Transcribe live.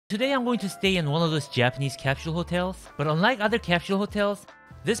Today I'm going to stay in one of those Japanese capsule hotels, but unlike other capsule hotels,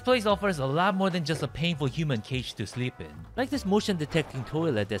 this place offers a lot more than just a painful human cage to sleep in. Like this motion detecting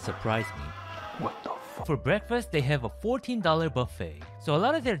toilet that surprised me. What the f? For breakfast, they have a $14 buffet. So a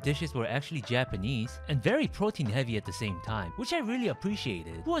lot of their dishes were actually Japanese and very protein heavy at the same time, which I really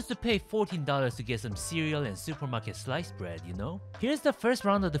appreciated. Who wants to pay $14 to get some cereal and supermarket sliced bread, you know? Here's the first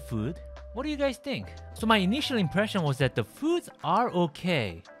round of the food. What do you guys think? So my initial impression was that the foods are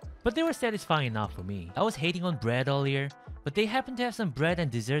okay, but they were satisfying enough for me. I was hating on bread earlier, but they happen to have some bread and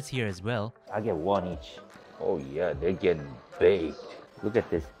desserts here as well. I get one each. Oh yeah, they're getting baked. Look at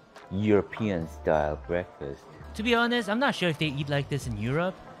this European style breakfast. To be honest, I'm not sure if they eat like this in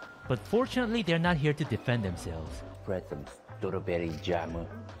Europe, but fortunately they're not here to defend themselves. Spread some strawberry jam.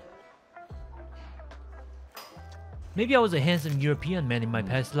 Maybe I was a handsome European man in my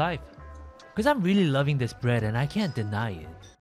past life. Cause I'm really loving this bread and I can't deny it.